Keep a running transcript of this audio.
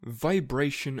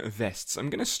Vibration vests. I'm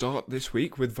going to start this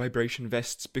week with vibration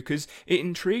vests because it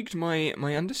intrigued my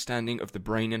understanding of the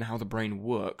brain and how the brain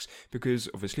works, because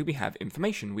obviously we have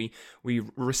information. We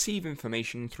receive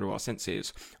information through our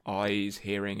senses, eyes,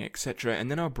 hearing, etc.,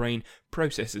 and then our brain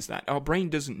processes that. Our brain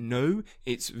doesn't know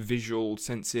its visual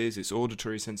senses, its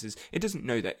auditory senses. It doesn't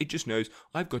know that. It just knows,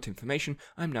 I've got information,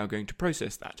 I'm now going to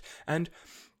process that. And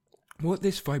what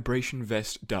this vibration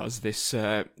vest does, there's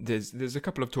a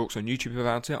couple of talks on YouTube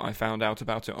about it. I found out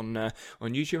about it on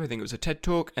YouTube. I think it was a TED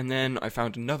talk, and then I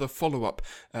found another follow-up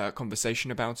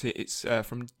conversation about it. It's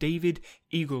from David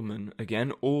Eagleman.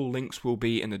 Again, all links will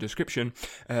be in the description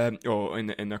or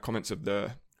in the comments of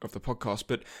the podcast.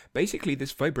 But basically,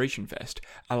 this vibration vest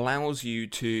allows you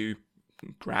to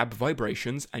grab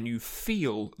vibrations and you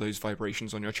feel those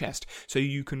vibrations on your chest, so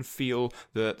you can feel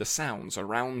the sounds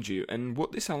around you. And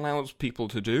what this allows people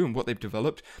to do, and what they've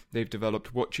developed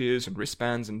watches and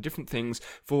wristbands and different things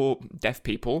for deaf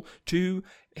people to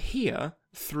hear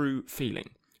through feeling.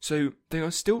 So they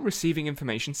are still receiving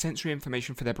information, sensory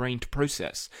information for their brain to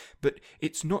process, but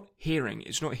it's not hearing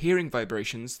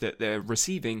vibrations that they're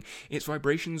receiving, it's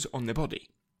vibrations on their body.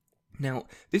 Now,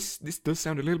 this does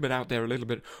sound a little bit out there, a little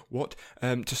bit what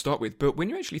to start with, but when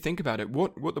you actually think about it,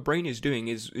 what the brain is doing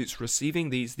is it's receiving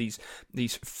these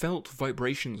felt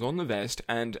vibrations on the vest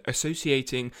and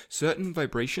associating certain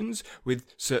vibrations with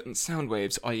certain sound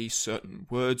waves, i.e. certain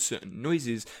words, certain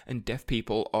noises, and deaf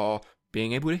people are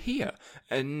being able to hear.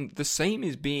 And the same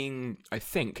is being, I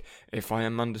think, if I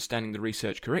am understanding the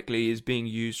research correctly, is being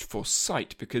used for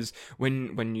sight, because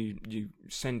when you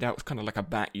send out, kind of like a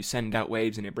bat, you send out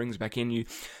waves and it brings back in you,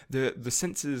 the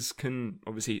sensors can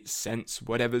obviously sense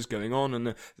whatever's going on and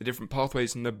the different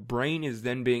pathways, and the brain is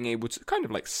then being able to kind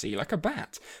of like see like a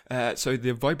bat. So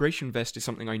the vibration vest is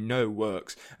something I know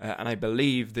works, and I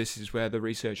believe this is where the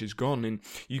research has gone, and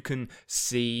you can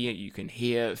see, you can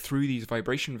hear through these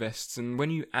vibration vests. And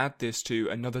when you add this to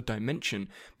another dimension,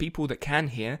 people that can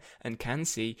hear and can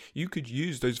see, you could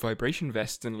use those vibration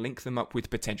vests and link them up with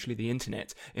potentially the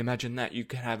internet. Imagine that you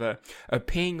could have a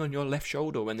ping on your left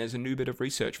shoulder when there's a new bit of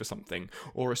research for something,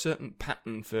 or a certain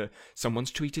pattern for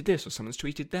someone's tweeted this or someone's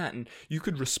tweeted that, and you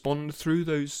could respond through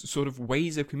those sort of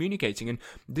ways of communicating. And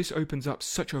this opens up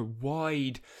such a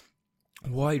wide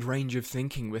range of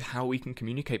thinking with how we can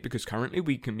communicate, because currently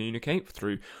we communicate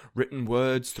through written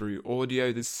words, through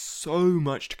audio. There's so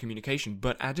much to communication,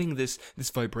 but adding this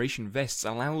vibration vests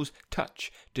allows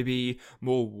touch to be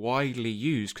more widely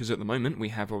used, because at the moment we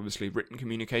have obviously written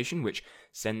communication, which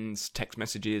sends text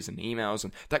messages and emails,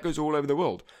 and that goes all over the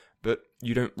world. But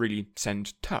you don't really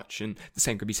send touch, and the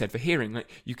same could be said for hearing.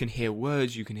 Like, you can hear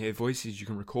words, you can hear voices, you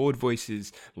can record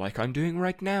voices, like I'm doing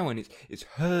right now, and it's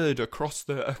heard across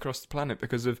the planet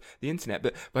because of the internet.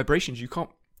 But vibrations, you can't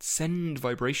send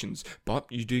vibrations, but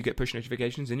you do get push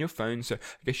notifications in your phone, so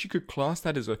I guess you could class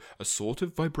that as a sort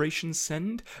of vibration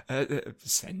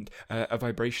a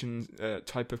vibration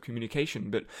type of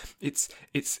communication. But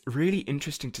it's really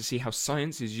interesting to see how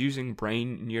science is using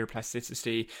brain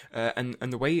neuroplasticity and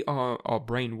the way our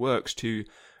brain works to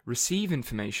receive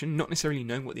information, not necessarily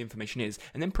knowing what the information is,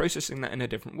 and then processing that in a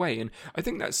different way. And I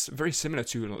think that's very similar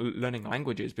to learning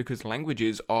languages, because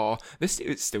languages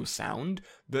it's still sound,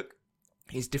 but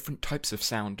is different types of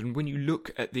sound. And when you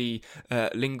look at the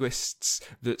linguists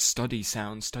that study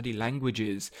sound, study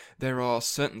languages, there are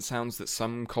certain sounds that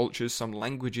some cultures, some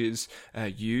languages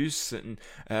use, certain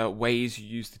ways you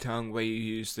use the tongue, way you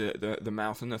use the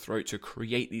mouth and the throat to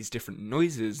create these different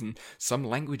noises. And some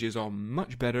languages are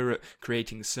much better at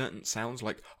creating certain sounds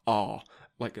like R.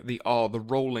 Like the R, the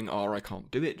rolling R, I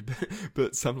can't do it,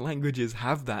 but some languages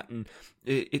have that, and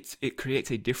it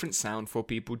creates a different sound for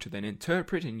people to then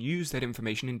interpret and use that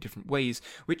information in different ways,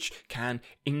 which can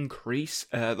increase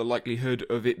the likelihood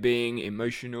of it being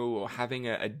emotional or having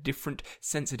a different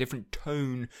sense, a different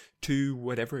tone to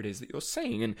whatever it is that you're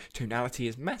saying. And tonality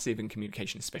is massive in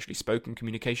communication, especially spoken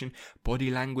communication. Body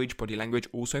language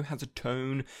also has a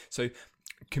tone. So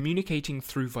communicating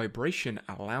through vibration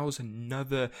allows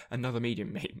another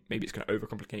medium. Maybe it's going to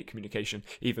overcomplicate communication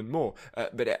even more,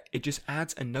 but it just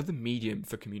adds another medium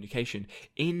for communication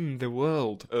in the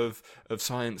world of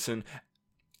science. And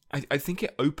I think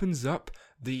it opens up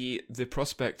the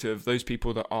prospect of those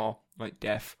people that are like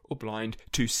deaf or blind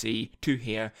to see, to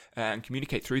hear, and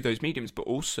communicate through those mediums. But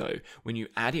also, when you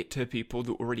add it to people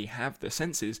that already have the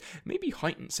senses, maybe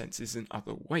heightened senses in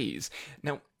other ways.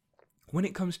 Now, when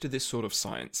it comes to this sort of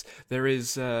science, there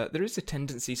is a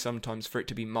tendency sometimes for it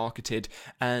to be marketed,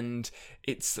 and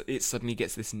it suddenly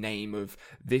gets this name of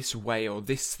this way or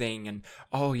this thing, and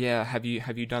oh yeah, have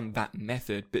you done that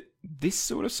method? But this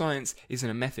sort of science isn't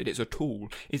a method, it's a tool.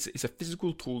 It's a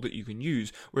physical tool that you can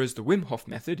use, whereas the Wim Hof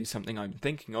method is something I'm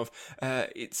thinking of.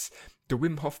 The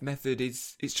Wim Hof method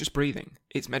it's just breathing.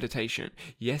 It's meditation.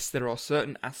 Yes, there are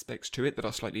certain aspects to it that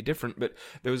are slightly different, but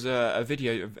there was a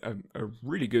video, a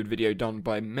really good video done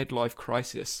by Midlife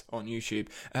Crisis on YouTube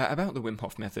about the Wim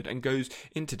Hof method, and goes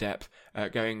into depth,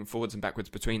 going forwards and backwards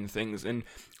between the things. And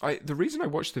the reason I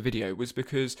watched the video was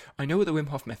because I know what the Wim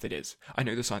Hof method is. I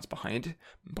know the science behind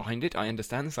it. I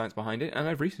understand the science behind it, and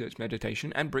I've researched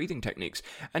meditation and breathing techniques,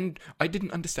 and I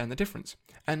didn't understand the difference.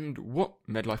 And what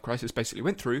Midlife Crisis basically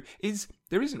went through is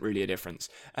there isn't really a difference.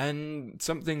 And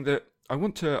something that I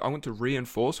want to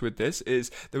reinforce with this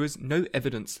is there was no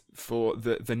evidence for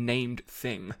the named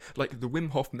thing. Like the Wim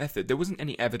Hof method, there wasn't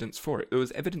any evidence for it. There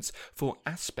was evidence for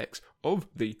aspects of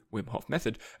the Wim Hof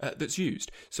method that's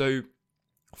used. So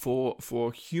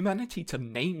for humanity to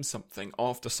name something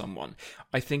after someone,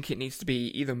 I think it needs to be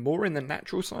either more in the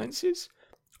natural sciences,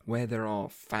 where there are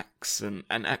facts and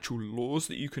actual laws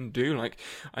that you can do, like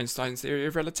Einstein's theory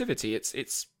of relativity.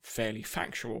 It's fairly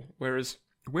factual, whereas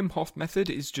Wim Hof method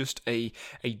is just a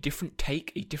different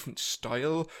take, a different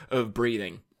style of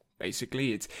breathing.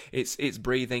 Basically, it's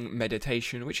breathing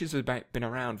meditation, which has been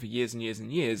around for years and years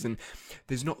and years, and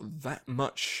there's not that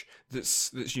much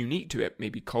that's unique to it.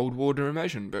 Maybe cold water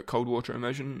immersion, but cold water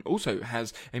immersion also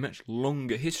has a much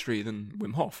longer history than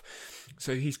Wim Hof.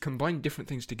 So he's combined different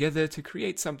things together to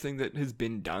create something that has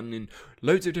been done in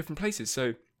loads of different places.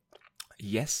 So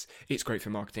yes, it's great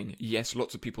for marketing. Yes,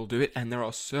 lots of people do it, and there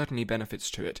are certainly benefits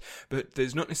to it. But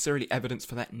there's not necessarily evidence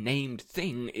for that named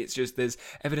thing. It's just there's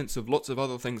evidence of lots of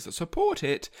other things that support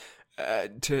it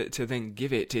to then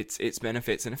give it its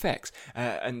benefits and effects.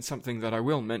 And something that I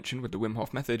will mention with the Wim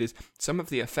Hof method is some of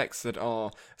the effects that are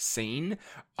seen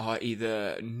are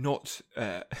either not...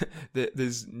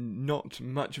 there's not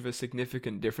much of a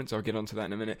significant difference. I'll get onto that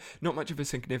in a minute. Not much of a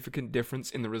significant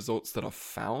difference in the results that are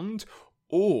found,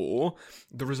 or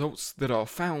the results that are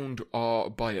found are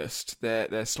biased.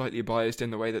 They're slightly biased in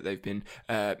the way that they've been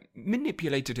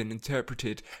manipulated and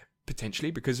interpreted, potentially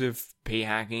because of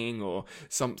p-hacking or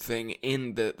something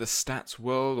in the stats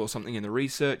world, or something in the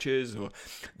researchers, or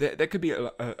there could be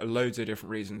loads of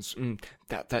different reasons.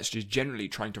 That's just generally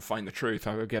trying to find the truth.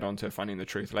 I will get on to finding the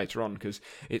truth later on, because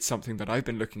it's something that I've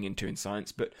been looking into in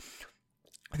science. But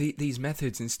these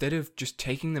methods, instead of just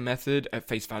taking the method at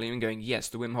face value and going, yes,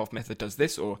 the Wim Hof method does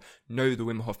this, or no, the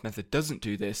Wim Hof method doesn't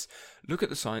do this, look at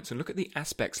the science and look at the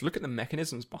aspects, look at the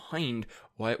mechanisms behind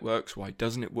why it works, why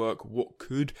doesn't it work, what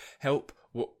could help,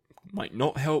 what might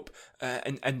not help,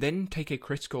 and then take a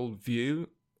critical view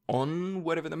on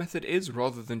whatever the method is,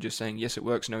 rather than just saying, yes, it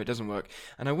works, no, it doesn't work.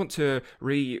 And I want to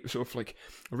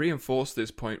reinforce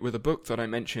this point with a book that I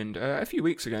mentioned a few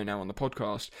weeks ago now on the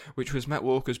podcast, which was Matt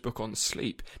Walker's book on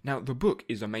sleep. Now, the book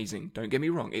is amazing, don't get me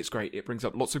wrong, it's great, it brings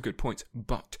up lots of good points,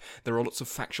 but there are lots of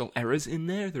factual errors in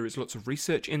there is lots of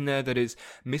research in there that is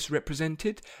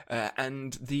misrepresented,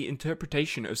 and the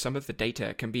interpretation of some of the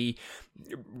data can be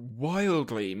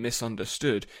wildly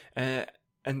misunderstood,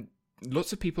 and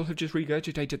lots of people have just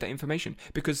regurgitated that information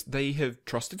because they have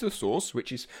trusted the source,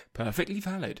 which is perfectly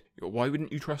valid. Why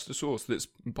wouldn't you trust a source that's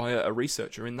by a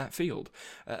researcher in that field?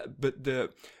 But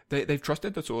they've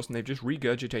trusted the source and they've just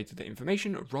regurgitated the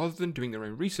information rather than doing their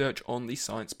own research on the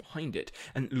science behind it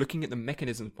and looking at the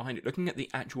mechanisms behind it, looking at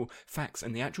the actual facts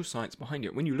and the actual science behind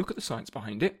it. When you look at the science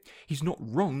behind it, he's not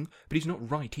wrong, but he's not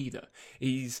right either.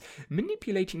 He's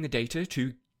manipulating the data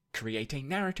to create a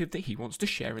narrative that he wants to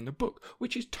share in the book,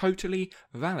 which is totally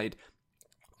valid.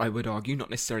 I would argue, not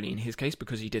necessarily in his case,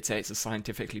 because he did say it's a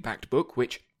scientifically backed book,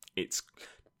 which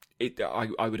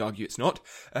I would argue it's not.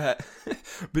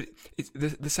 But it's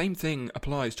the same thing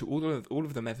applies to all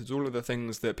of the methods, all of the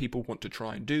things that people want to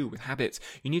try and do with habits.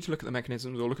 You need to look at the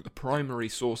mechanisms or look at the primary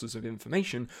sources of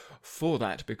information for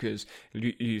that, because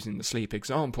using the sleep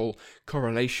example,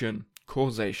 correlation,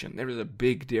 causation, there is a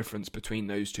big difference between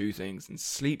those two things. And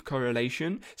sleep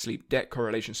correlation, sleep debt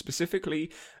correlation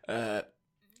specifically,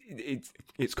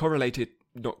 it's correlated,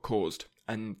 not caused.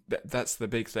 And that's the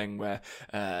big thing where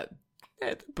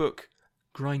the book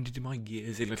grinded my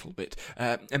gears a little bit.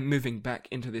 And moving back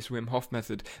into this Wim Hof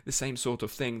method, the same sort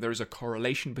of thing. There is a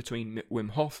correlation between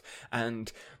Wim Hof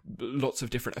and lots of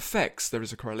different effects. There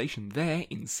is a correlation there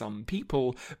in some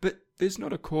people, but there's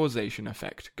not a causation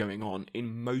effect going on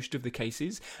in most of the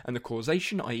cases. And the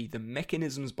causation, i.e. the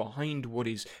mechanisms behind what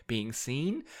is being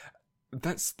seen,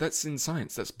 that's in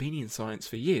science. That's been in science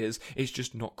for years. It's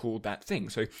just not called that thing.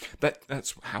 So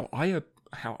that's how I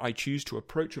how I choose to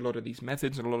approach a lot of these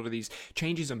methods and a lot of these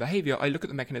changes in behavior, I look at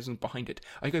the mechanisms behind it.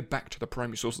 I go back to the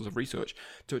primary sources of research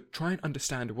to try and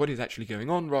understand what is actually going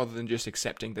on, rather than just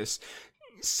accepting this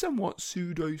somewhat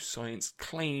pseudoscience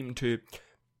claim to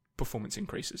performance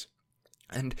increases.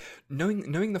 And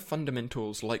knowing the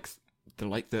fundamentals,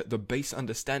 the base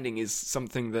understanding, is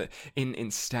something that in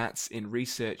stats, in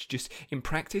research, just in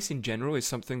practice in general, is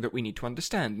something that we need to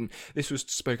understand. And this was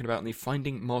spoken about in the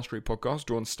Finding Mastery podcast.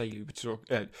 Dawn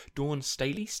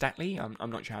Statley,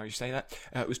 I'm not sure how you say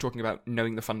that, was talking about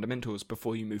knowing the fundamentals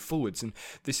before you move forwards. And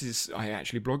I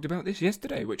actually blogged about this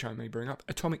yesterday, which I may bring up.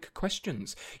 Atomic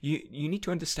questions. You need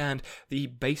to understand the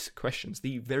base questions,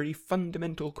 the very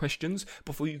fundamental questions,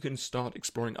 before you can start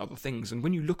exploring other things. And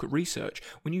when you look at research,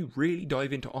 when you really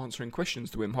dive into answering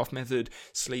questions, the Wim Hof method,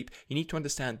 sleep, you need to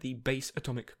understand the base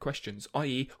atomic questions,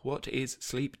 i.e., what is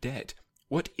sleep debt?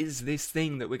 What is this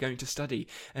thing that we're going to study?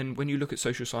 And when you look at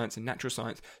social science and natural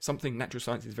science, something natural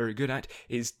science is very good at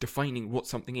is defining what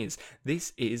something is.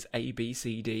 This is A, B,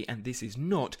 C, D, and this is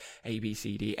not A, B,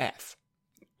 C, D, F.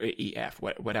 EF,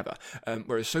 whatever.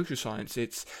 Whereas social science,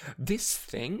 it's this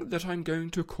thing that I'm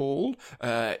going to call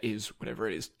is whatever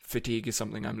it is. Fatigue is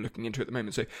something I'm looking into at the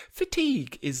moment. So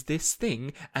fatigue is this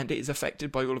thing, and it is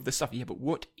affected by all of this stuff. Yeah, but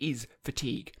what is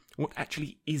fatigue? What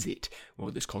actually is it? Well,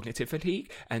 there's cognitive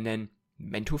fatigue, and then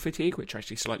mental fatigue, which are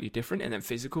actually slightly different, and then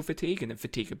physical fatigue, and then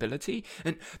fatigability,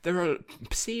 and there are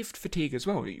perceived fatigue as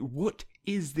well. What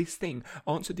is this thing?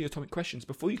 Answer the atomic questions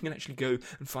before you can actually go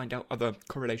and find out other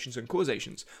correlations and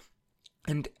causations.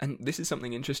 And this is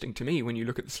something interesting to me when you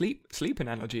look at the sleep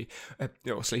analogy,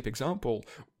 or sleep example.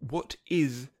 What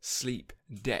is sleep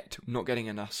debt? Not getting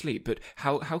enough sleep, but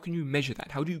how can you measure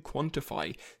that? How do you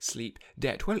quantify sleep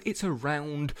debt? Well, it's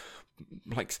around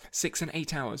like 6 and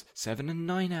 8 hours, 7 and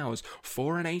 9 hours,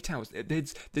 4 and 8 hours.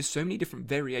 There's so many different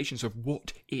variations of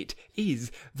what it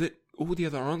is that all the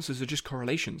other answers are just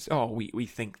correlations. Oh, we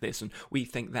think this and we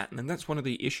think that. And that's one of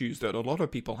the issues that a lot of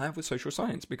people have with social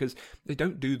science, because they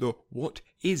don't do the what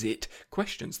is it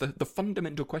questions, the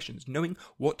fundamental questions, knowing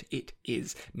what it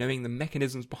is, knowing the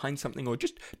mechanisms behind something, or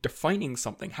just defining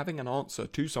something, having an answer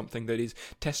to something that is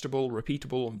testable,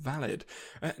 repeatable, and valid.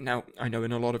 Now, I know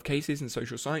in a lot of cases in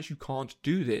social science you can't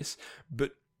do this,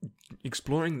 but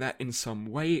exploring that in some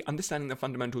way, understanding the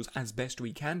fundamentals as best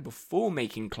we can before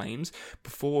making claims,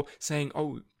 before saying,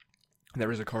 oh, there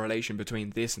is a correlation between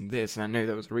this and this. And I know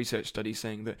there was a research study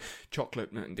saying that chocolate,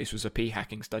 this was a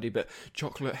p-hacking study, but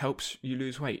chocolate helps you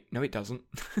lose weight. No, it doesn't.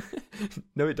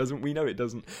 No, it doesn't. We know it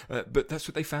doesn't. But that's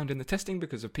what they found in the testing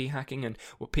because of p-hacking. And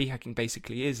what p-hacking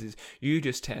basically is you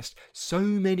just test so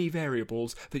many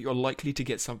variables that you're likely to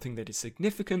get something that is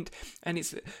significant. And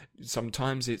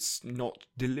sometimes it's not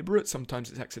deliberate, sometimes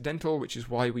it's accidental, which is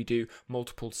why we do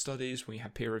multiple studies, we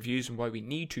have peer reviews, and why we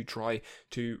need to try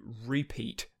to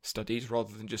repeat studies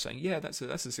rather than just saying, yeah, that's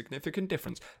a significant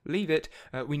difference. Leave it.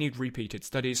 We need repeated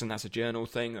studies, and that's a journal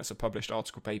thing. That's a published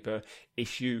article, paper,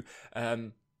 issue.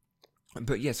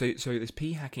 But yeah, so this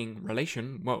p-hacking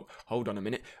relation. Well, hold on a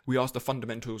minute. We asked the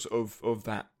fundamentals of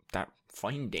that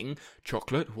finding.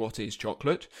 Chocolate. What is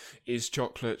chocolate? Is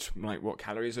chocolate, like, what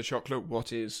calories are chocolate?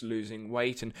 What is losing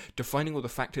weight? And defining all the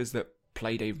factors that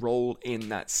played a role in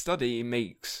that study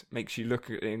makes you look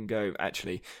at it and go,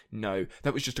 actually, no,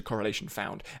 that was just a correlation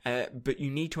found. But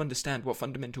you need to understand what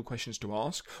fundamental questions to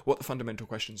ask, what the fundamental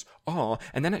questions are,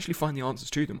 and then actually find the answers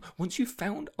to them. Once you've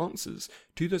found answers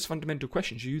to those fundamental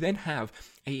questions, you then have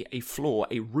a floor,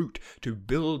 a root to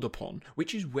build upon,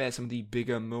 which is where some of the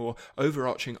bigger, more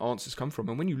overarching answers come from.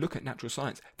 And when you look at natural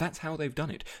science, that's how they've done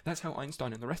it. That's how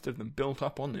Einstein and the rest of them built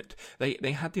up on it.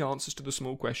 They had the answers to the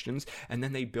small questions, and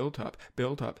then they built up,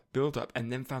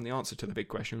 and then found the answer to the big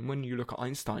question. And when you look at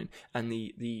Einstein and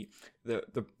the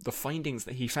findings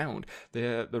that he found,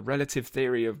 the relative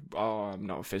theory of, I'm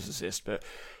not a physicist, but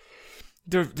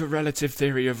the relative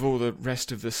theory of all the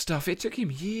rest of the stuff, it took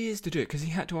him years to do it because he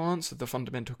had to answer the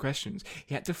fundamental questions.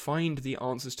 He had to find the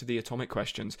answers to the atomic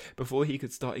questions before he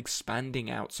could start expanding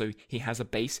out. So he has a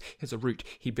base, he has a root,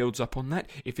 he builds up on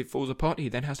that. If it falls apart, he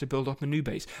then has to build up a new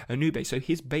base. So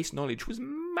his base knowledge was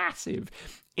massive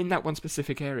in that one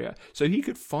specific area. So he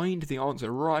could find the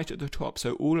answer right at the top.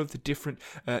 So all of the different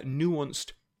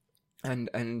nuanced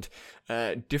and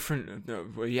different, the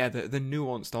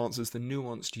nuanced answers, the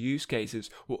nuanced use cases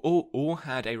were all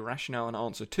had a rationale and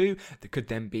answer to that could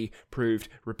then be proved,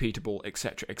 repeatable,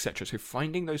 etc., etc. So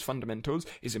finding those fundamentals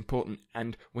is important,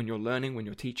 and when you're learning, when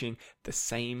you're teaching, the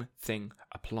same thing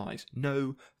applies.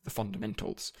 Know the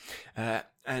fundamentals.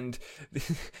 And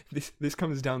this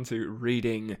comes down to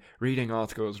reading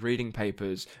articles, reading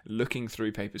papers, looking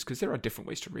through papers, because there are different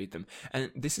ways to read them.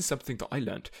 And this is something that I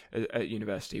learned at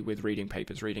university with reading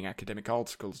papers, reading academic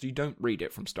articles. You don't read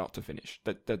it from start to finish.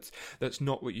 That's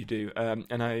not what you do.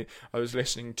 And I was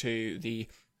listening to the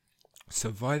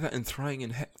Survivor and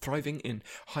Thriving in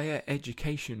Higher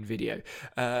Education video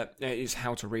is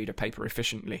how to read a paper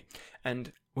efficiently.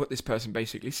 And what this person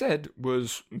basically said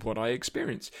was what I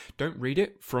experienced. Don't read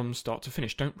it from start to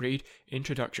finish. Don't read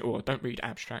introduction, or don't read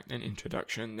abstract, then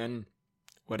introduction, then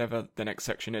whatever the next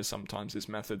section is. Sometimes there's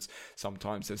methods,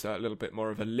 sometimes there's a little bit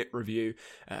more of a lit review,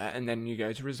 and then you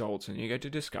go to results, and you go to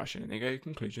discussion, and then you go to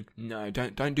conclusion. No,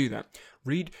 don't do that.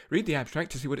 Read the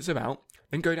abstract to see what it's about,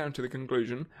 then go down to the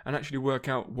conclusion and actually work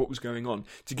out what was going on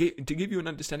to give you an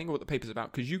understanding of what the paper's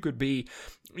about. Because you could be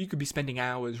spending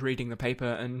hours reading the paper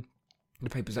and the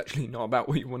paper's actually not about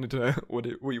what you wanted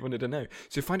to know.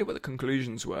 So find out what the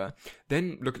conclusions were,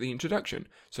 then look at the introduction.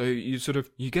 So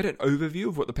you get an overview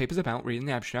of what the paper's about, reading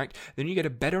the abstract, then you get a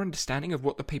better understanding of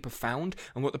what the paper found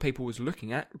and what the paper was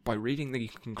looking at by reading the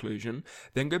conclusion,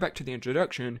 then go back to the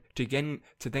introduction to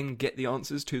then get the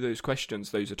answers to those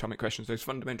questions, those atomic questions, those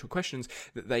fundamental questions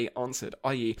that they answered,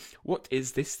 i.e., what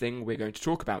is this thing we're going to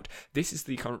talk about? This is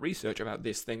the current research about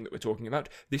this thing that we're talking about.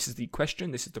 This is the question,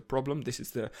 this is the problem, this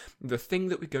is the thing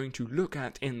that we're going to look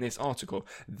at in this article,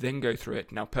 then go through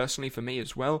it. Now, personally, for me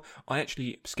as well, I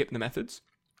actually skip the methods.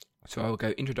 So I'll go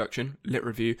introduction, lit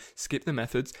review, skip the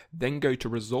methods, then go to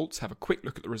results, have a quick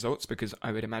look at the results, because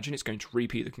I would imagine it's going to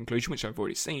repeat the conclusion, which I've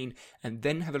already seen, and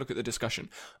then have a look at the discussion.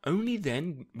 Only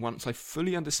then, once I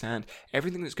fully understand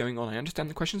everything that's going on, I understand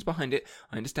the questions behind it,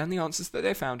 I understand the answers that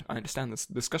they found, I understand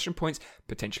the discussion points,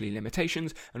 potentially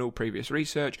limitations, and all previous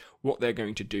research, what they're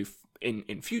going to do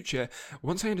in future.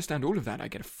 Once I understand all of that, I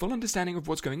get a full understanding of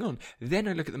what's going on, then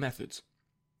I look at the methods.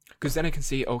 Because then I can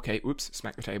see, okay,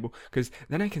 smack the table. Because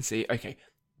then I can see, okay,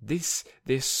 this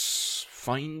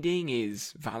finding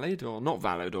is valid or not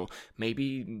valid, or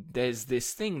maybe there's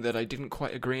this thing that I didn't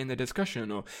quite agree in the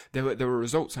discussion, or there were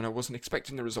results and I wasn't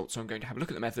expecting the results, so I'm going to have a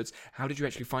look at the methods. How did you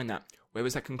actually find that? Where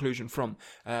was that conclusion from?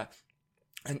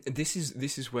 And this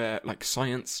is where, like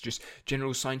science, just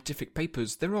general scientific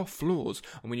papers, there are flaws.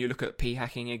 And when you look at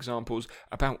p-hacking examples,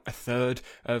 about a third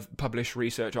of published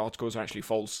research articles are actually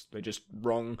false. They're just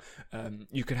wrong.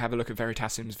 You could have a look at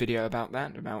Veritasim's video about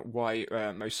that, about why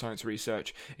most science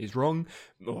research is wrong,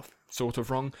 or sort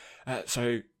of wrong.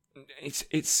 So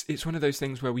it's one of those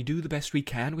things where we do the best we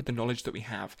can with the knowledge that we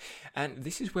have. And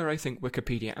this is where I think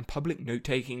Wikipedia and public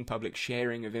note-taking, public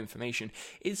sharing of information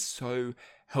is so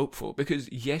helpful,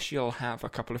 because yes, you'll have a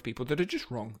couple of people that are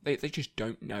just wrong. They just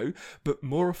don't know. But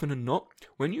more often than not,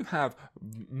 when you have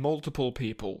multiple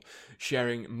people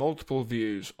sharing multiple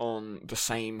views on the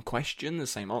same question, the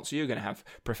same answer, you're going to have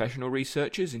professional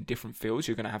researchers in different fields,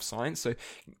 you're going to have science. So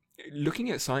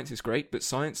looking at science is great, but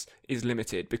science is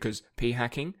limited because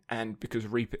p-hacking and because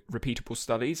repeatable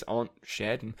studies aren't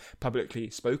shared and publicly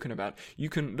spoken about. You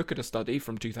can look at a study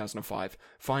from 2005,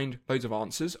 find loads of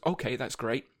answers, okay, that's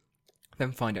great,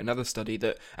 then find another study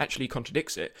that actually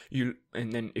contradicts it.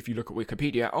 And then if you look at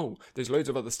Wikipedia, there's loads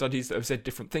of other studies that have said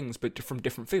different things, but from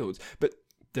different fields. But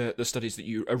the studies that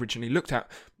you originally looked at,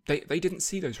 they didn't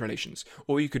see those relations.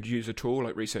 Or you could use a tool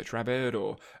like ResearchRabbit,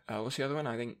 or what's the other one?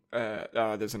 I think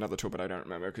there's another tool, but I don't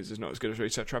remember because it's not as good as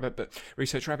ResearchRabbit. But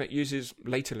ResearchRabbit uses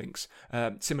later links,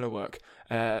 similar work,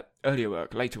 earlier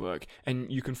work, later work, and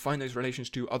you can find those relations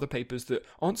to other papers that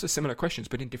answer similar questions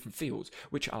but in different fields,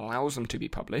 which allows them to be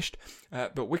published.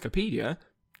 But Wikipedia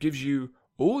gives you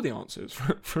all the answers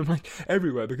from like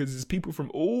everywhere, because there's people from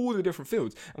all the different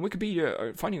fields. And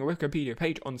Wikipedia, finding a Wikipedia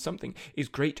page on something is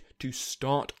great to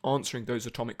start answering those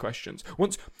atomic questions.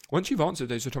 Once you've answered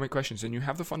those atomic questions and you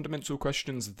have the fundamental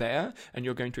questions there, and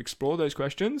you're going to explore those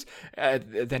questions,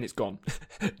 then it's gone.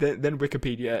 then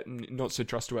Wikipedia not so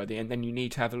trustworthy, and then you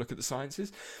need to have a look at the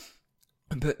sciences.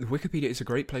 But Wikipedia is a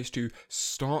great place to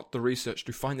start the research,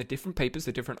 to find the different papers,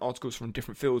 the different articles from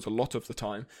different fields a lot of the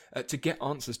time, to get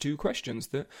answers to questions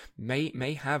that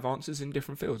may have answers in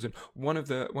different fields. And one of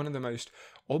the most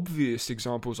obvious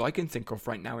examples I can think of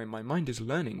right now in my mind is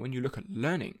learning. When you look at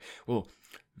learning, well,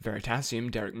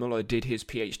 Veritasim, Derek Muller, did his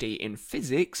PhD in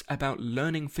physics about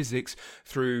learning physics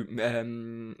through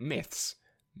myths.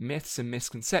 myths and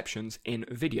misconceptions in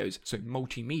videos, so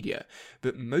multimedia.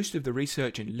 But most of the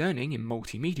research and learning in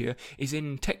multimedia is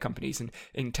in tech companies and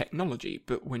in technology.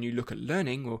 But when you look at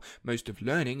learning, or most of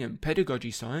learning and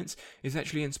pedagogy science is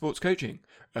actually in sports coaching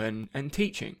and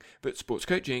teaching. But sports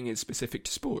coaching is specific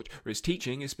to sport, whereas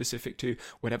teaching is specific to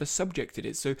whatever subject it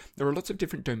is. So there are lots of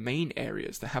different domain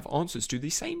areas that have answers to the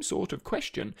same sort of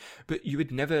question, but you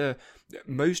would never,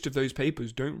 most of those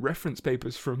papers don't reference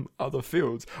papers from other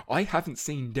fields. I haven't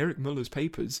seen Derek Muller's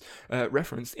papers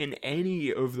referenced in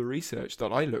any of the research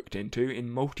that I looked into in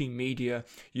multimedia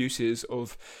uses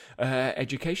of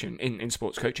education, in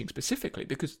sports coaching specifically,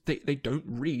 because they don't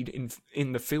read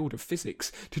in the field of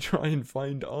physics to try and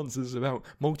find answers about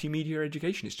multimedia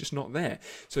education. It's just not there.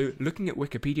 So looking at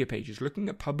Wikipedia pages, looking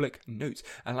at public notes,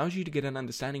 allows you to get an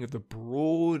understanding of the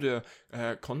broader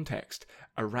context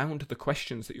around the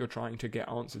questions that you're trying to get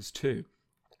answers to.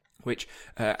 Which,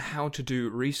 how to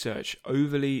do research,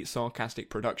 overly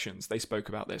sarcastic productions, they spoke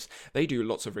about this. They do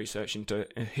lots of research into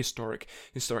historic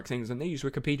things, and they use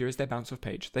Wikipedia as their bounce-off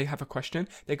page. They have a question,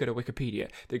 they go to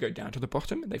Wikipedia, they go down to the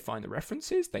bottom, they find the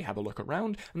references, they have a look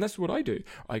around, and that's what I do.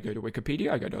 I go to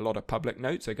Wikipedia, I go to a lot of public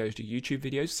notes, I go to YouTube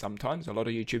videos, sometimes a lot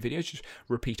of YouTube videos just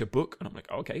repeat a book, and I'm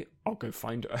like, okay, I'll go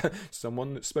find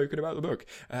someone that's spoken about the book.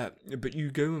 But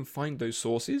you go and find those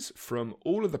sources from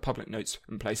all of the public notes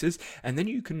and places, and then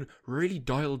you can really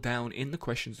dial down in the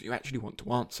questions that you actually want to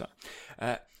answer.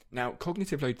 Now,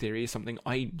 cognitive load theory is something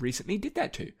I recently did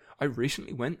that too. I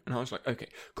recently went and I was like, okay,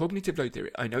 cognitive load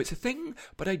theory, I know it's a thing,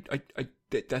 but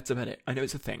that's about it. I know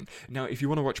it's a thing. Now, if you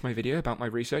want to watch my video about my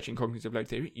research in cognitive load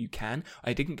theory, you can.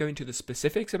 I didn't go into the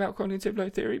specifics about cognitive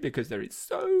load theory because there is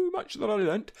so much that I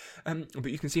learned,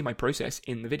 but you can see my process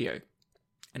in the video.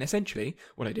 And essentially,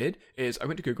 what I did is I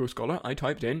went to Google Scholar, I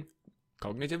typed in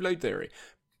cognitive load theory,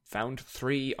 found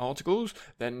 3 articles,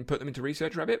 then put them into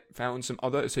Research Rabbit, found some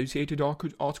other associated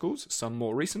articles, some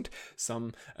more recent,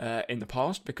 some in the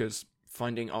past, because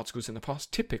finding articles in the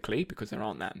past, typically, because there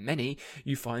aren't that many,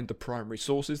 you find the primary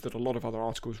sources that a lot of other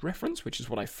articles reference, which is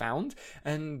what I found,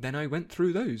 and then I went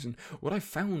through those, and what I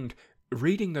found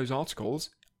reading those articles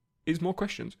is more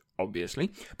questions,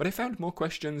 obviously, but I found more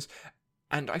questions.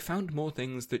 And I found more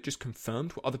things that just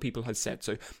confirmed what other people had said.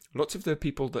 So lots of the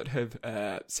people that have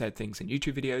said things in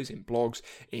YouTube videos, in blogs,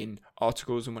 in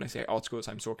articles, and when I say articles,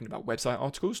 I'm talking about website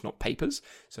articles, not papers.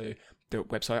 So the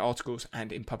website articles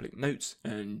and in public notes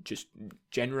and just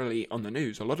generally on the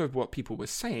news. A lot of what people were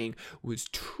saying was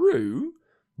true,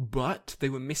 but they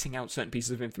were missing out certain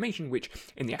pieces of information, which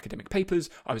in the academic papers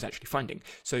I was actually finding.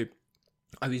 So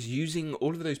I was using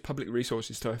all of those public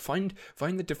resources to find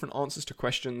the different answers to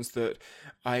questions that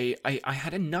I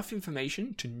had enough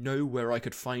information to know where I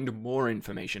could find more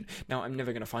information. Now, I'm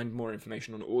never going to find more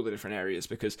information on all the different areas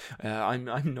because I'm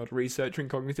not researching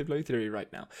cognitive load theory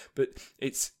right now, but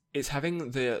it's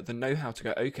having the know-how to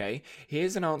go, okay,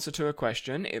 here's an answer to a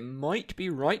question. It might be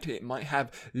right. It might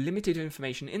have limited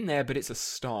information in there, but it's a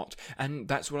start. And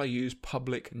that's what I use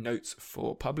public notes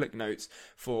for. Public notes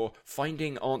for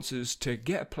finding answers to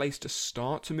get a place to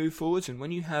start to move forwards. And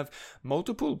when you have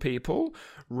multiple people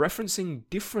referencing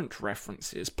different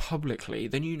references publicly,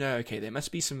 then you know, okay, there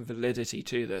must be some validity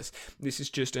to this. This is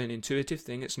just an intuitive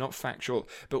thing. It's not factual.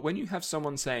 But when you have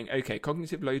someone saying, okay,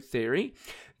 cognitive load theory,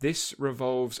 this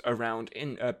revolves around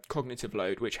in cognitive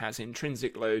load, which has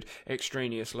intrinsic load,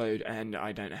 extraneous load, and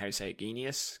I don't know how to say it,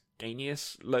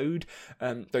 ganeous load,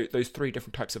 those 3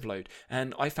 different types of load.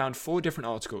 And I found 4 different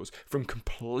articles from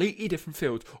completely different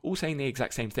fields, all saying the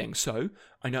exact same thing. So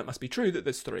I know it must be true that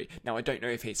there's 3. Now, I don't know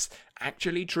if it's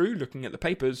actually true looking at the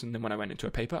papers, and then when I went into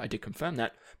a paper, I did confirm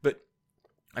that, but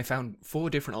I found 4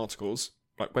 different articles,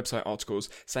 like website articles,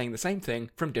 saying the same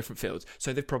thing from different fields.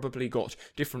 So they've probably got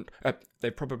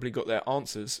their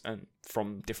answers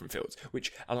from different fields,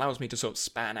 which allows me to sort of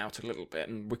span out a little bit.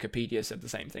 And Wikipedia said the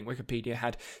same thing. Wikipedia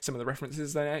had some of the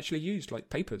references they actually used,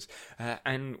 like papers.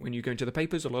 And when you go into the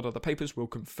papers, a lot of the papers will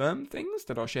confirm things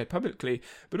that are shared publicly,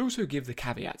 but also give the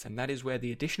caveats. And that is where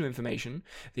the additional information,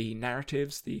 the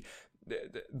narratives, the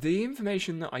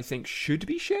information that I think should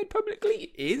be shared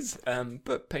publicly is,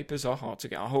 but papers are hard to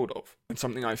get a hold of. And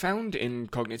something I found in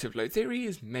cognitive load theory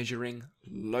is measuring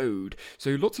load.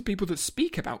 So lots of people that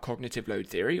speak about cognitive load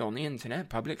theory on the internet,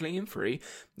 publicly and free,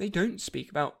 they don't speak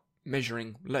about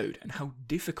measuring load and how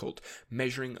difficult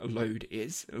measuring load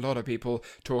is. A lot of people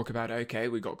talk about, okay,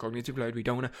 we got cognitive load, we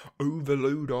don't want to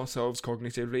overload ourselves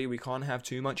cognitively, we can't have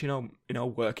too much in our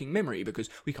working memory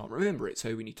because we can't remember it,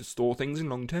 so we need to store things in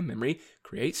long-term memory,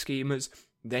 create schemas,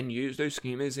 then use those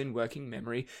schemas in working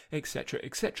memory, etc.,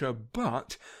 etc.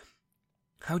 But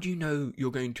How do you know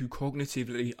you're going to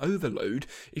cognitively overload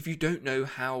if you don't know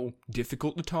how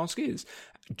difficult the task is?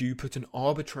 Do you put an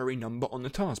arbitrary number on the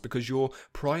task because your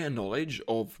prior knowledge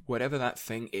of whatever that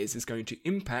thing is going to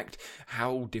impact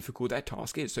how difficult that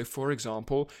task is? So, for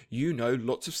example, you know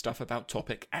lots of stuff about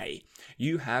topic A.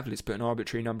 You have, let's put an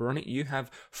arbitrary number on it, you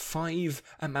have 5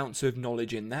 amounts of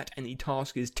knowledge in that, and the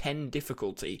task is 10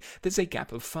 difficulty. There's a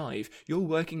gap of 5. Your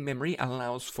working memory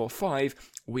allows for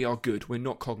 5. We are good. We're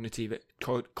not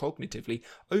cognitively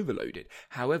overloaded.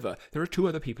 However, there are 2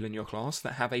 other people in your class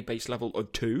that have a base level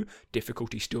of 2,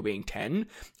 difficulty still being 10,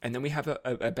 and then we have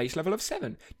a base level of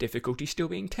 7, difficulty still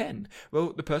being 10.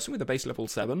 Well, the person with a base level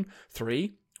 7,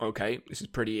 3, okay, this is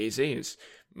pretty easy.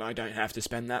 I don't have to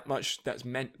spend that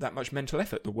much mental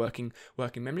effort. The working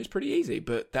memory is pretty easy.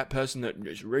 But that person that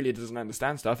just really doesn't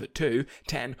understand stuff at 2,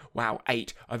 10, wow,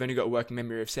 8. I've only got a working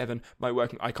memory of 7.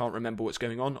 I can't remember what's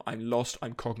going on. I'm lost.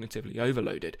 I'm cognitively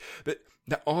overloaded. But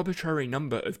that arbitrary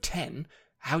number of 10,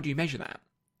 how do you measure that?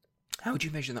 How do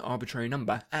you measure that arbitrary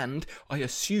number? And I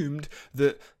assumed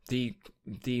that the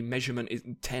measurement is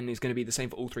 10 is going to be the same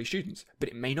for all 3 students, but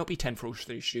it may not be 10 for all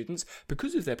 3 students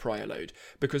because of their prior load.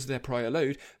 Because of their prior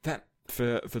load, that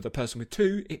for the person with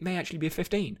 2, it may actually be a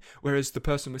 15, whereas the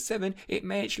person with 7, it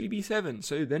may actually be 7.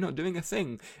 So they're not doing a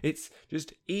thing. It's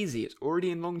just easy. It's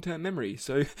already in long-term memory.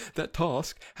 So that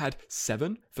task had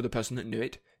 7 for the person that knew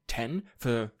it, 10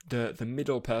 for the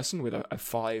middle person with a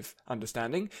 5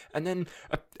 understanding, and then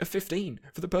a 15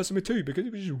 for the person with 2 because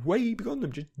it was just way beyond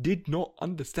them, just did not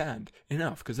understand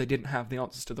enough because they didn't have the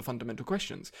answers to the fundamental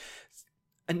questions.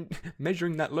 And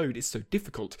measuring that load is so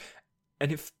difficult.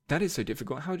 And if that is so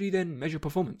difficult, how do you then measure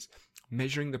performance?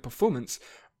 Measuring the performance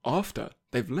after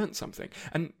they've learnt something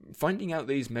and finding out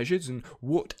these measures and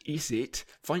what is it,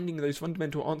 finding those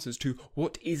fundamental answers to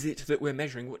what is it that we're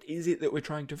measuring, what is it that we're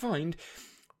trying to find,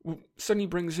 suddenly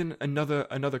brings in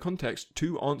another context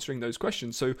to answering those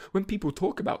questions. So when people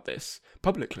talk about this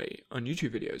publicly on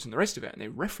YouTube videos and the rest of it, and they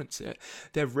reference it,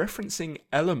 they're referencing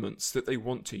elements that they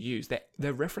want to use. They're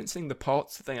referencing the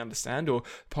parts that they understand or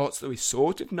parts that we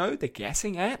sort of know, they're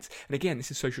guessing at. And again,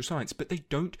 this is social science, but they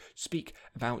don't speak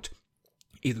about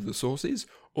either the sources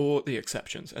or the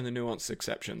exceptions and the nuanced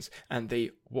exceptions and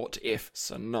the what-if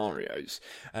scenarios.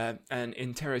 And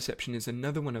interoception is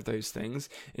another one of those things.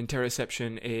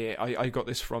 Interoception, I got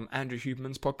this from Andrew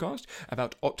Huberman's podcast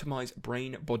about optimized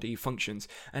brain-body functions.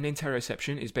 And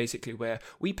interoception is basically where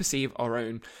we perceive our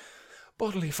own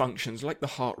bodily functions like the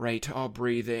heart rate, our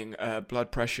breathing,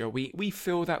 blood pressure. We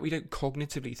feel that we don't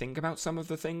cognitively think about some of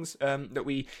the things that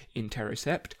we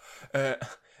interocept.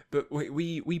 But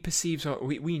we perceive,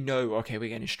 we know, okay, we're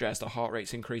getting stressed, our heart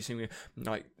rate's increasing, we're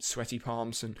like sweaty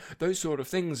palms and those sort of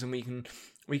things, and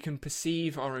we can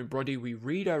perceive our own body, we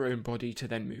read our own body to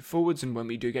then move forwards, and when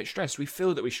we do get stressed, we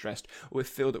feel that we're stressed, or we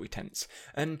feel that we tense.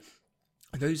 And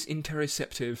those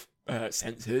interoceptive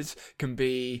senses can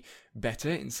be better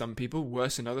in some people,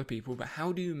 worse in other people, but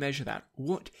how do you measure that?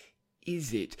 What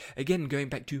is it? Again, going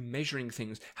back to measuring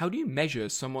things, how do you measure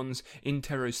someone's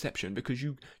interoception? Because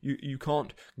you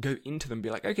can't go into them and be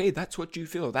like, okay, that's what you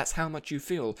feel, that's how much you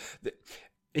feel.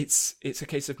 It's a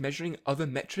case of measuring other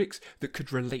metrics that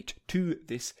could relate to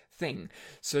this thing.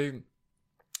 So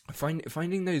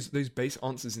finding those base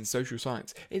answers in social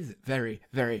science is very,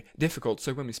 very difficult.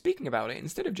 So when we're speaking about it,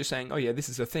 instead of just saying, oh yeah, this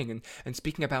is a thing, and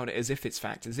speaking about it as if it's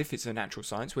fact, as if it's a natural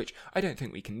science, which I don't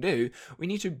think we can do, we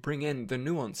need to bring in the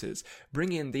nuances,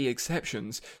 bring in the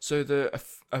exceptions, so that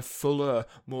a fuller,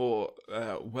 more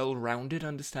well-rounded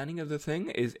understanding of the thing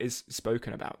is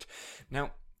spoken about.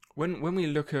 Now, when we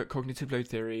look at cognitive load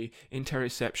theory,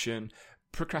 interoception,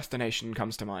 procrastination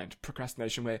comes to mind.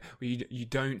 Procrastination where you're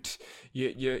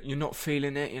not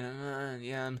feeling it,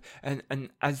 yeah, and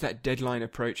as that deadline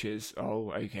approaches,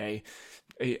 oh, okay,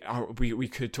 we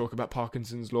could talk about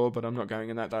Parkinson's law, but I'm not going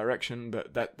in that direction.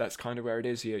 But that's kind of where it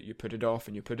is. You put it off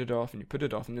and you put it off and you put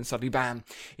it off, and then suddenly, bam,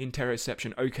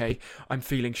 interoception. Okay, I'm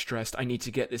feeling stressed. I need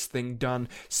to get this thing done.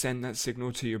 Send that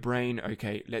signal to your brain.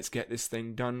 Okay, let's get this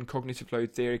thing done. Cognitive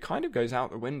load theory kind of goes out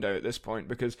the window at this point,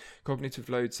 because cognitive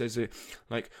load says it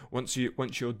like once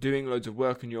you're doing loads of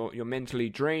work and you're mentally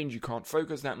drained, you can't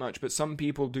focus that much. But some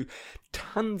people do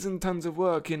tons and tons of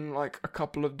work in like a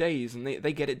couple of days, and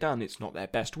they get it done. It's not their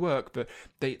best work, but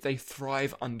they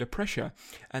thrive under pressure.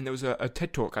 And there was a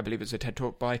TED Talk, I believe it's a TED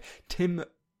Talk by Tim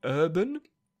Urban,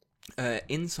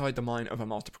 Inside the Mind of a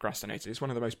Master Procrastinator. It's one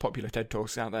of the most popular TED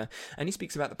Talks out there, and he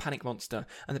speaks about the panic monster.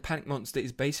 And the panic monster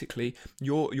is basically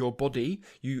your body,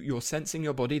 you're sensing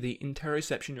your body, the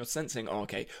interoception, you're sensing, oh,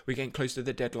 okay, we're getting close to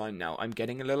the deadline now, I'm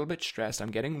getting a little bit stressed,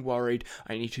 I'm getting worried,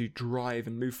 I need to drive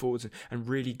and move forwards and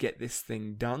really get this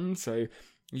thing done. So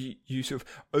you sort of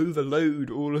overload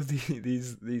all of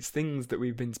these things that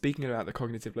we've been speaking about, the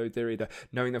cognitive load theory, the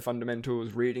knowing the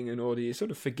fundamentals, reading in order. You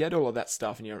sort of forget all of that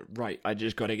stuff, and you're right, I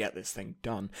just got to get this thing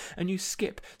done. And you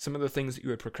skip some of the things that you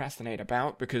would procrastinate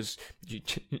about because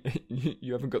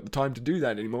you haven't got the time to do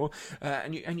that anymore,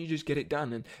 and you just get it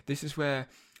done. And this is where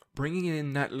bringing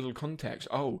in that little context,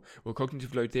 oh, well,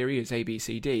 cognitive load theory is A, B,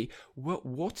 C, D. Well,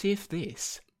 what if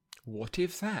this? What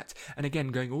if that? And again,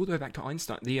 going all the way back to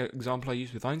Einstein, the example I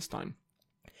used with Einstein,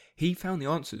 he found the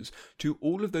answers to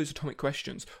all of those atomic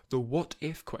questions, the what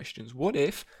if questions. What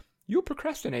if you're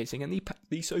procrastinating and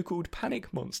the so-called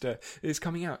panic monster is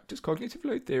coming out? Does cognitive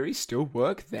load theory still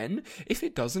work then? If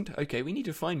it doesn't, okay, we need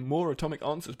to find more atomic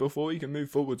answers before we can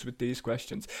move forwards with these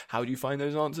questions. How do you find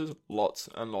those answers? Lots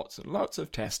and lots and lots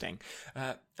of testing.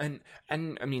 And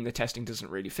I mean, the testing doesn't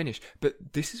really finish, but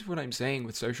this is what I'm saying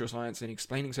with social science and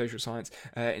explaining social science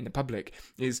in the public,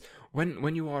 is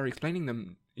when you are explaining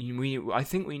them, I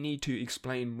think we need to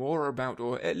explain more about,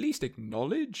 or at least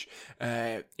acknowledge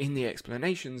in the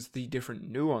explanations, the different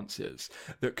nuances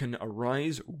that can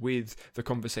arise with the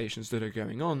conversations that are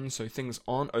going on, so things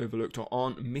aren't overlooked or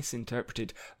aren't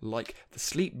misinterpreted, like the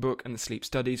sleep book and the sleep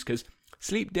studies, because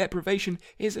sleep deprivation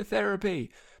is a therapy.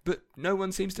 But no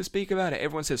one seems to speak about it.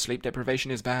 Everyone says sleep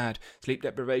deprivation is bad. Sleep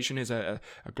deprivation is a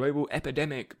global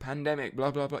epidemic, pandemic,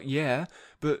 blah, blah, blah. Yeah,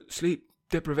 but sleep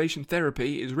deprivation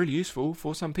therapy is really useful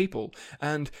for some people.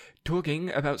 And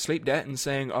talking about sleep debt and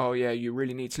saying, oh yeah, you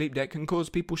really need sleep debt, can cause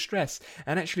people stress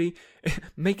and actually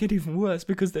make it even worse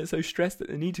because they're so stressed that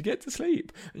they need to get to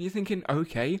sleep. And you're thinking,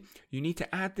 okay, you need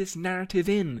to add this narrative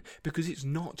in because it's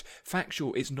not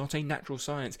factual. It's not a natural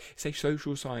science. It's a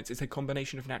social science. It's a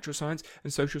combination of natural science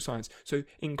and social science. So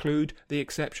include the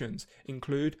exceptions,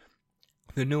 include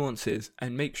the nuances,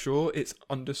 and make sure it's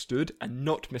understood and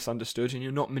not misunderstood, and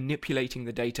you're not manipulating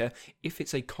the data if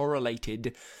it's a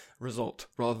correlated result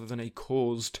rather than a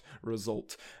caused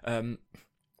result.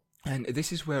 And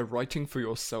this is where writing for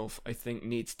yourself, I think,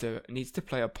 needs to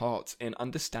play a part in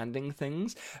understanding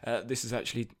things.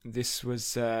 This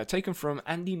was taken from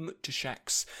Andy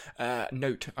Muttashak's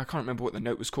note. I can't remember what the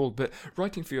note was called, but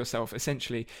writing for yourself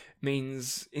essentially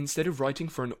means, instead of writing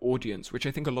for an audience, which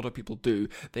I think a lot of people do,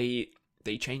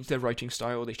 they change their writing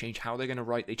style, they change how they're going to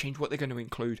write, they change what they're going to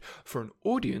include for an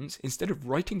audience. Instead of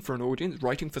writing for an audience,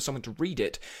 writing for someone to read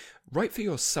it, write for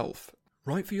yourself.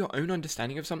 Write for your own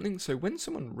understanding of something, so when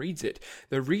someone reads it,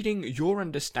 they're reading your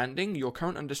understanding, your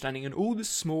current understanding, and all the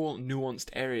small nuanced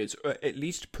areas, or at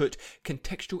least put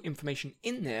contextual information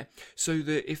in there, so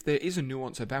that if there is a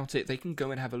nuance about it, they can go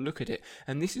and have a look at it.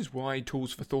 And this is why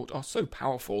tools for thought are so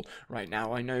powerful right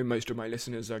now. I know most of my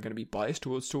listeners are going to be biased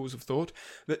towards tools of thought,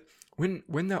 but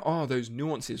when there are those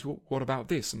nuances, what about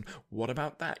this and what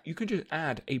about that, you can just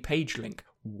add a page link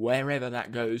wherever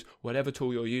that goes, whatever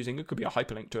tool you're using. It could be a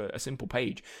hyperlink to a simple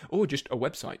page or just a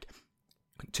website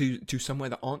to somewhere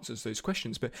that answers those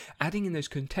questions, but adding in those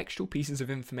contextual pieces of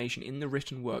information in the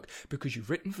written work, because you've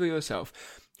written for yourself.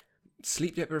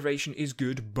 Sleep deprivation is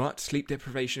good, but sleep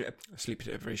deprivation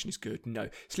is good. No,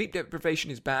 sleep deprivation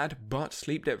is bad, but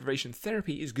sleep deprivation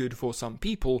therapy is good for some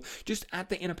people. Just add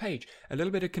that in a page, a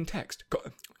little bit of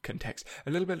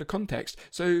a little bit of context,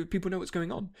 so people know what's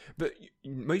going on. But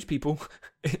most people,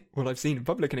 what I've seen in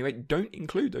public anyway, don't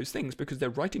include those things because they're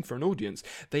writing for an audience.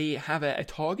 They have a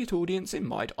target audience in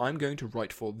mind. I'm going to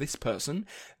write for this person.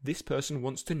 This person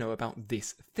wants to know about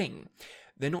this thing.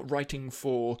 They're not writing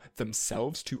for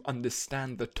themselves to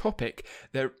understand the topic.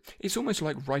 It's almost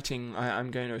like writing,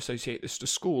 I'm going to associate this to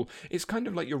school, it's kind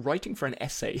of like you're writing for an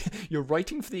essay. You're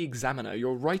writing for the examiner.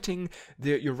 You're writing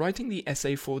the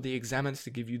essay for the examiner to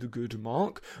give you the good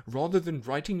mark, rather than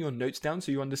writing your notes down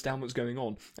so you understand what's going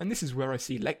on. And this is where I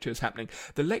see lectures happening.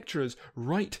 The lecturers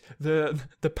write the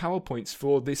PowerPoints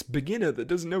for this beginner that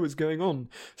doesn't know what's going on.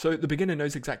 So the beginner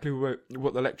knows exactly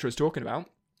what the lecturer is talking about.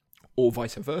 Or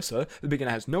vice versa, the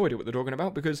beginner has no idea what they're talking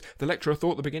about because the lecturer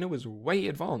thought the beginner was way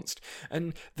advanced.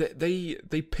 And they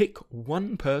pick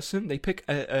one person, they pick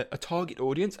a target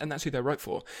audience, and that's who they write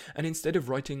for. And instead of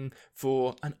writing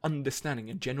for an understanding,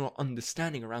 a general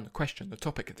understanding around the question, the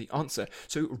topic, the answer,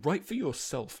 so write for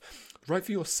yourself. Write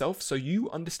for yourself so you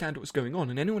understand what's going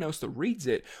on, and anyone else that reads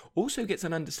it also gets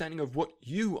an understanding of what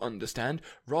you understand,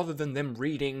 rather than them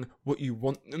reading what you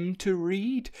want them to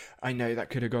read. I know that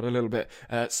could have got a little bit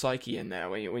psyche in there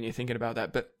when you're thinking about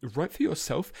that, but write for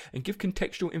yourself and give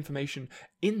contextual information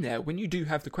in there when you do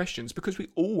have the questions, because we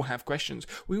all have questions.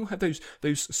 We all have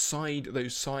those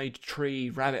side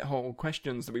tree rabbit hole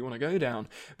questions that we want to go down.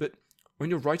 But when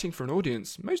you're writing for an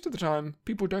audience, most of the time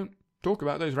people don't talk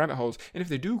about those rabbit holes. And if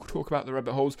they do talk about the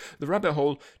rabbit holes, the rabbit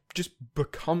hole just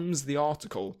becomes the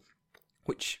article.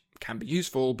 which can be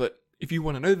useful, but if you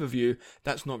want an overview,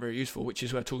 that's not very useful, which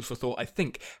is where Tools for Thought, I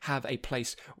think, have a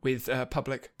place with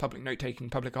public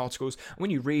note-taking, public articles. When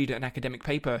you read an academic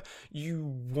paper, you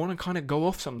want to kind of go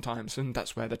off sometimes, and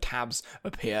that's where the tabs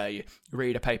appear. You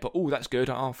read a paper, oh, that's good,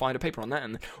 I'll find a paper on that,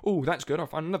 and oh, that's good, I'll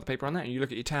find another paper on that, and you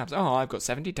look at your tabs, oh, I've got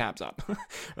 70 tabs up.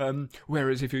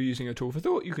 Whereas if you're using a Tool for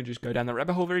Thought, you can just go down the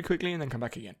rabbit hole very quickly and then come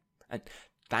back again. And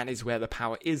that is where the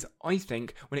power is, I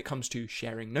think, when it comes to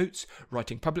sharing notes,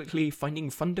 writing publicly, finding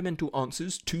fundamental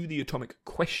answers to the atomic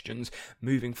questions,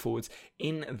 moving forwards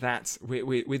in that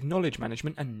with knowledge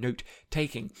management and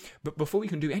note-taking. But before we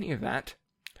can do any of that,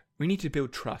 we need to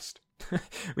build trust.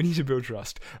 We need to build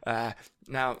trust.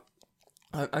 Now,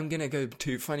 I'm going to go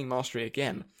to Finding Mastery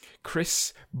again.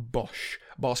 Chris Bosch,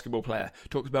 basketball player,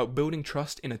 talks about building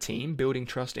trust in a team, building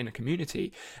trust in a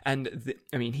community. And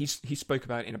he spoke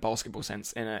about it in a basketball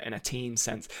sense, in a team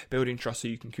sense, building trust so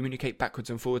you can communicate backwards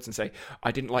and forwards and say,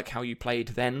 I didn't like how you played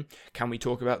then. Can we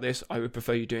talk about this? I would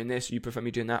prefer you doing this. You prefer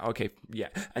me doing that? Okay, yeah.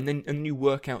 And then you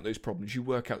work out those problems. You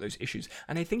work out those issues.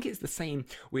 And I think it's the same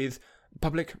with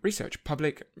public research,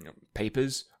 public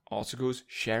papers, articles,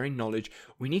 sharing knowledge.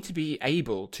 We need to be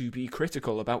able to be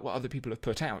critical about what other people have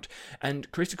put out,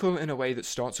 and critical in a way that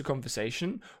starts a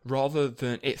conversation rather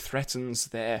than it threatens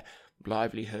their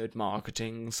livelihood,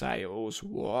 marketing, sales,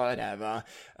 whatever.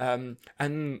 And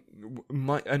an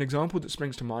example that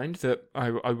springs to mind that I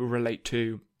will relate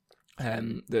to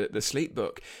the sleep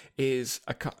book is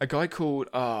a guy called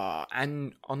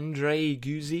Andre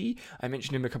Guzzi. I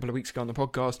mentioned him a couple of weeks ago on the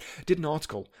podcast. Did an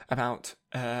article about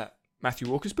Matthew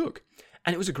Walker's book,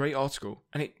 and it was a great article,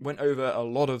 and it went over a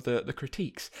lot of the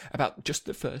critiques about just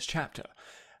the first chapter,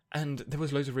 and there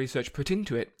was loads of research put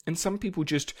into it, and some people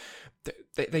just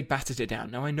they battered it down.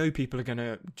 Now I know people are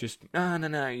gonna just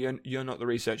no, you're not the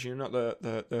researcher, you're not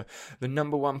the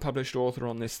number one published author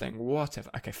on this thing,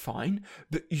 whatever. Okay, fine,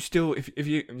 but you still, if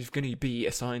you're going to be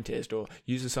a scientist or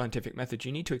use a scientific method,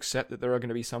 you need to accept that there are going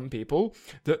to be some people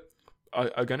that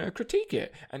are going to critique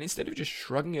it, and instead of just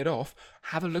shrugging it off,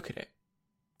 have a look at it.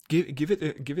 Give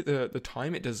it the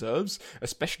time it deserves,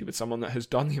 especially with someone that has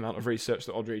done the amount of research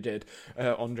that Andre did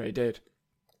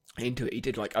into it. He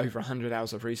did like over 100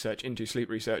 hours of research into sleep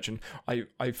research, and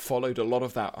I followed a lot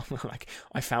of that. Like,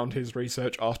 I found his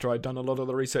research after I'd done a lot of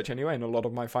the research anyway, and a lot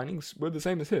of my findings were the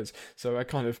same as his. So I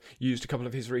kind of used a couple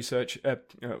of his research,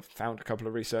 found a couple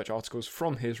of research articles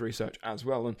from his research as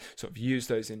well, and sort of used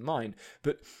those in mine.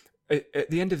 But at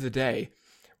the end of the day,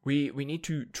 we need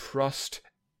to trust,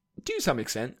 to some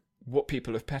extent, what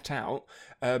people have put out,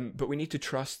 but we need to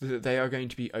trust that they are going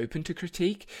to be open to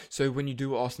critique. So when you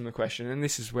do ask them a question, and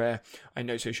this is where I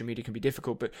know social media can be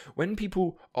difficult, but when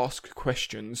people ask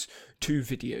questions to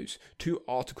videos, to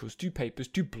articles, to papers,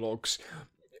 to blogs,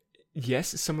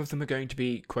 yes, some of them are going to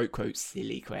be quote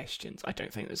silly questions. I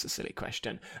don't think there's a silly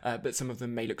question, but some of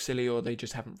them may look silly, or they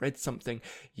just haven't read something.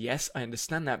 Yes, I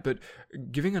understand that, but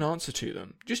giving an answer to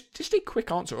them, just a quick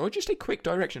answer, or just a quick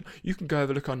direction. You can go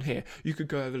have a look on here, you could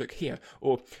go have a look here,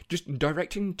 or just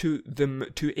directing to them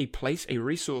to a place, a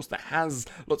resource that has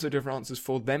lots of different answers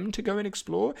for them to go and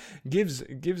explore, gives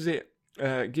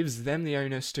them the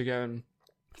onus to go and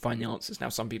find the answers. Now,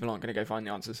 some people aren't going to go find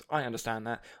the answers. I understand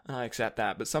that, and I accept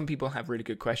that. But some people have really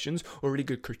good questions or really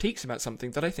good critiques about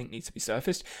something that I think needs to be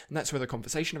surfaced, and that's where the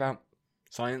conversation about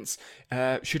science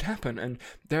should happen. And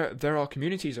there are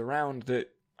communities around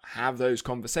that have those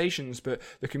conversations, but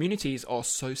the communities are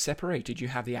so separated. You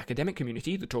have the academic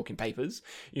community, the talking papers.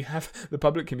 You have the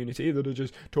public community that are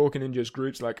just talking in just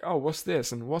groups like, oh, what's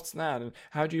this and what's that, and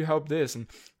how do you help this, and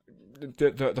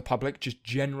the public, just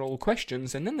general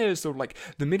questions. And then there's sort of like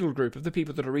the middle group of the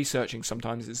people that are researching.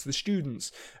 Sometimes it's the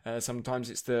students, sometimes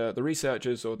it's the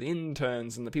researchers or the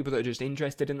interns, and the people that are just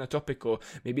interested in the topic, or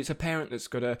maybe it's a parent that's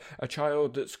got a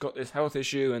child that's got this health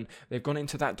issue and they've gone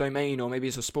into that domain, or maybe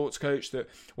it's a sports coach that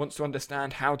wants to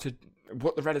understand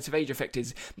what the relative age effect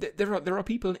is. There are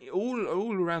people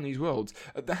all around these worlds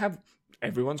that have,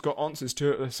 everyone's got answers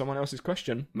to someone else's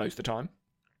question most of the time.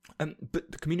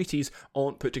 But the communities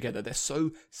aren't put together. They're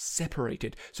so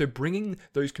separated. So bringing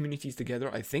those communities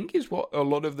together, I think, is what a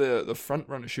lot of the front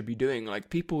runners should be doing. Like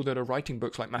people that are writing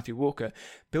books like Matthew Walker,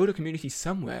 build a community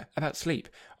somewhere about sleep.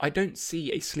 I don't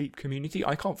see a sleep community.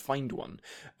 I can't find one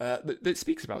that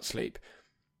speaks about sleep.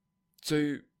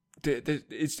 So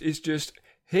it's just,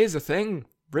 here's a thing,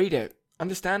 read it,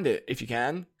 understand it if you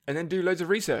can, and then do loads of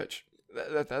research.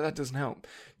 That doesn't help.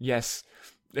 Yes,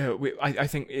 I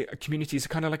think communities are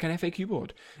kind of like an FAQ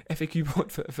board,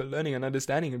 for learning and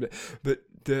understanding. But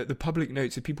the public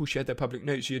notes, if people shared their public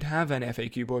notes, you'd have an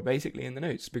FAQ board basically in the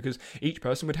notes, because each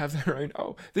person would have their own.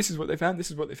 Oh, this is what they found.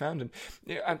 This is what they found,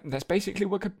 and that's basically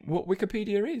what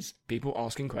Wikipedia is. People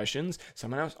asking questions,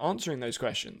 someone else answering those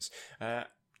questions,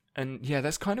 and yeah,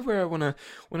 that's kind of where I wanna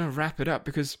wrap it up,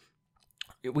 because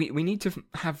we need to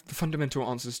have the fundamental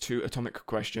answers to atomic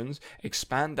questions,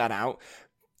 expand that out,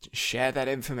 share that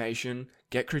information,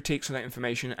 get critiques on that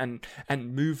information,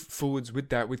 and move forwards with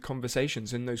that, with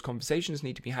conversations. And those conversations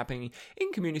need to be happening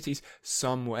in communities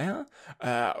somewhere.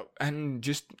 And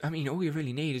just, I mean, all we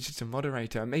really need is just a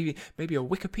moderator, maybe a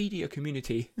Wikipedia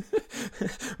community,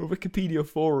 a Wikipedia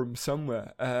forum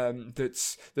somewhere,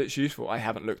 that's useful. I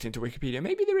haven't looked into Wikipedia.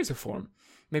 Maybe there is a forum.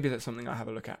 Maybe that's something I'll have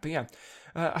a look at. But yeah,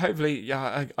 hopefully,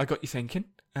 I got you thinking.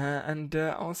 And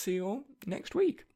I'll see you all next week.